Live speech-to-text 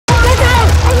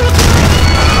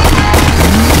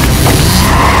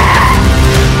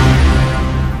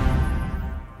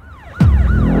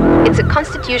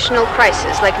constitutional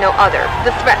crisis like no other.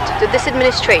 The threat to this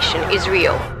administration is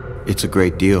real. It's a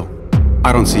great deal.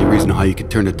 I don't see a reason how you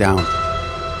could turn it down.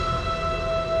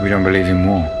 We don't believe in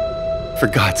war. For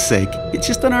God's sake, it's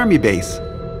just an army base.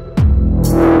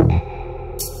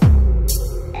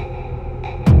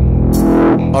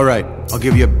 All right, I'll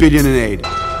give you $1 billion in aid.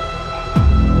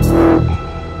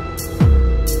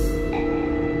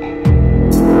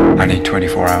 I need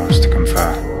 24 hours to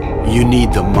confer. You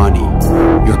need the money.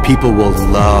 Your people will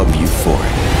love you for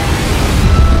it.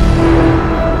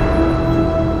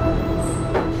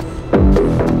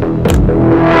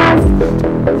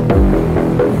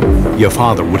 Your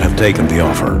father would have taken the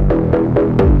offer.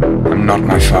 I'm not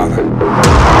my father.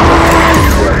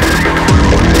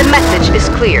 The message is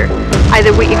clear.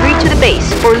 Either we agree to the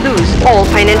base or lose all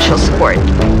financial support.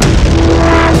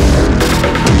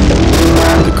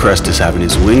 The Crest is having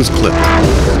his wings clipped.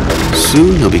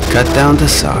 Soon he'll be cut down to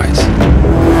size.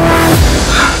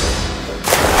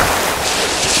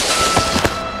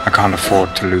 I can't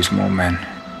afford to lose more men.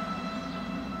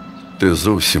 Ти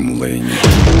зовсім лень.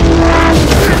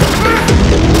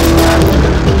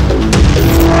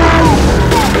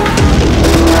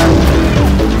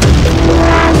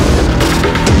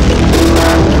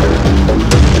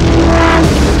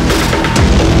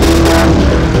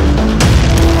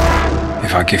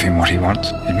 If I give him what he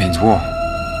wants, it means war.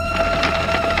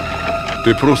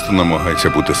 Ти просто намагайся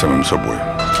бути самим собою.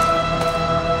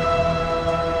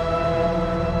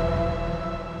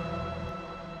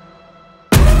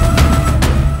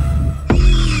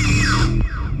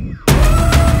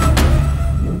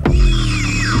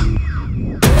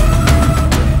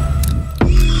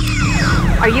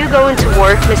 Are you going to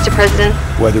war, Mr. President?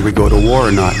 Whether we go to war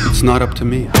or not, it's not up to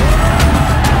me.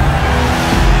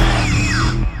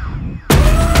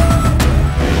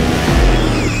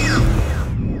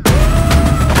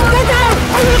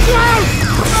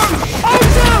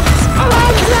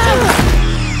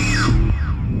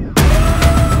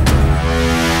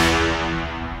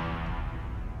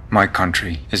 My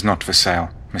country is not for sale,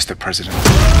 Mr. President.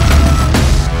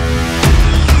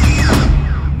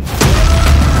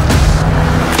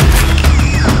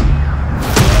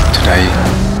 Today,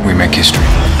 we make history.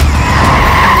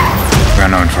 We are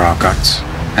known for our guts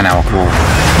and our glory.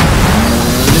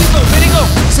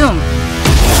 Zoom.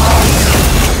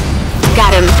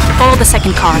 Got him. Follow the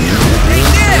second car.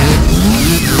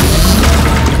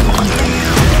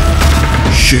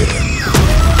 Shit.